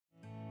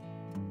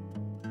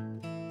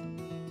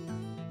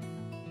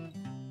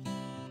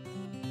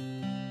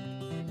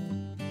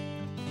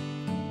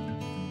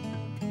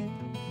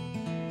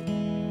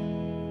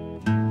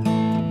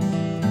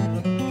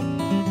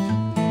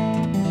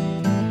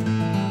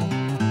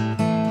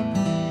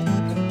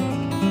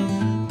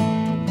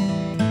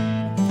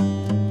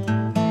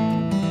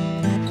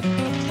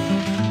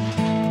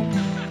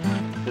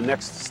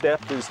next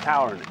step is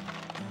towering it.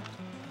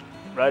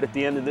 Right at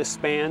the end of this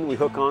span, we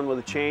hook on with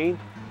a chain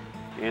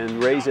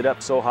and raise it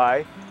up so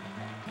high.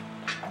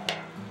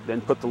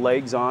 Then put the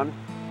legs on.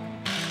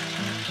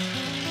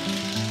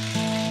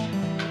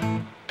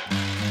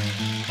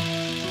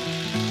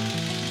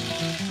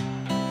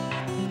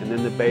 And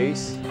then the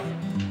base.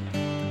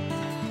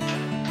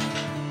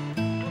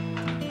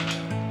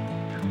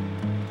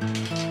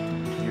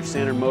 Your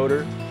center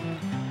motor.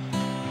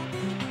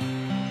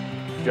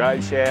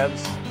 Drive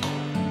shafts.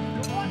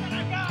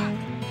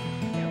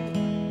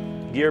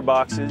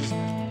 Gearboxes.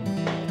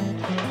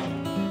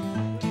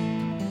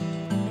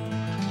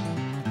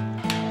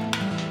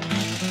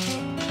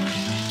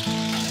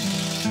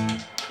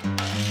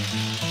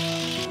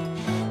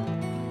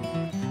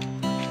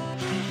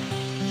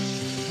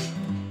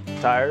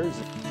 Tires.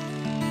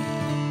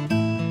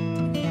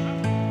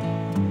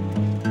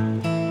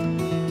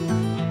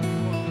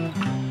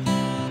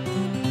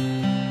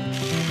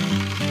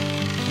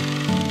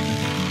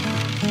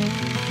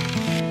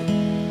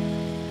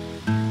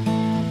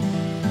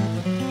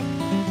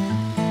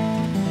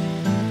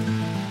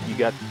 You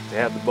got to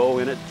have the bow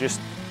in it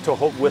just to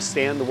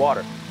withstand the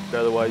water,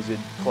 otherwise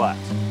it'd collapse.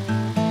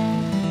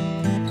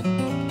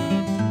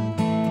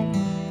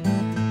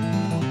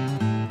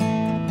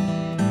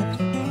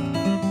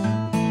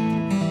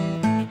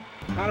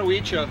 How do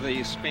each of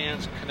these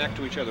spans connect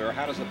to each other, or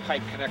how does the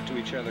pipe connect to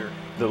each other?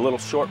 The little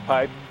short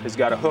pipe has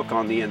got a hook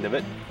on the end of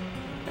it,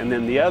 and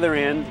then the other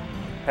end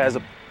has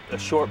a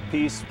short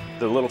piece,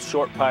 the little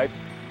short pipe,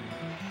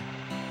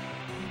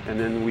 and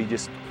then we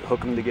just hook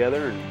them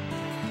together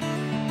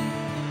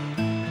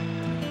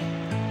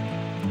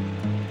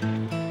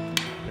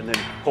and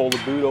then pull the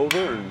boot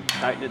over and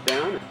tighten it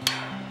down.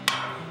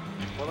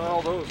 What are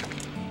all those?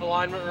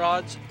 Alignment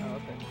rods. Oh,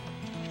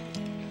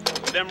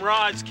 okay. Them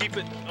rods keep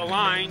it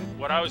aligned.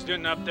 What I was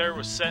doing up there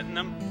was setting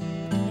them.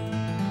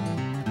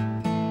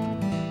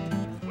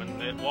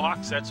 When it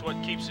walks, that's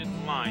what keeps it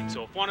in line.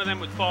 So if one of them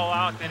would fall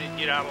out, then it'd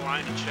get out of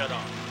line and shut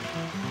off.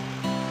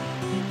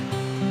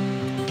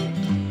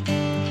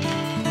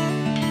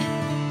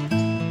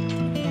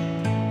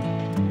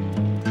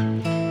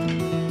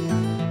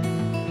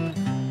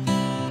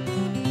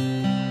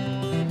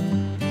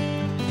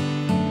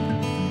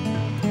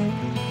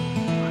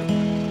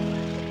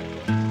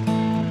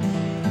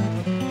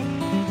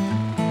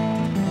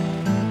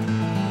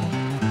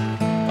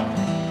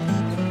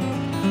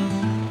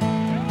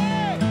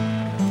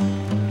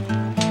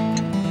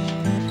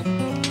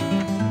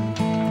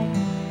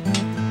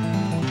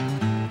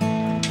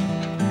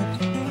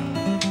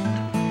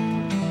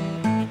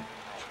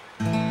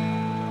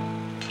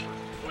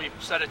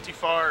 Set it too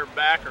far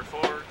back or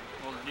forward,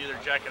 we'll either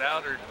jack it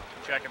out or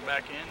jack it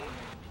back in.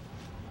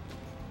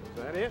 Is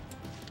that it?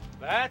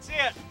 That's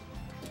it.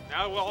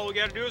 Now all we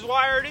got to do is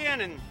wire it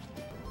in and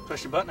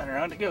Push the button and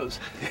around it goes.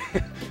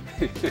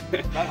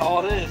 That's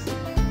all it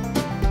is.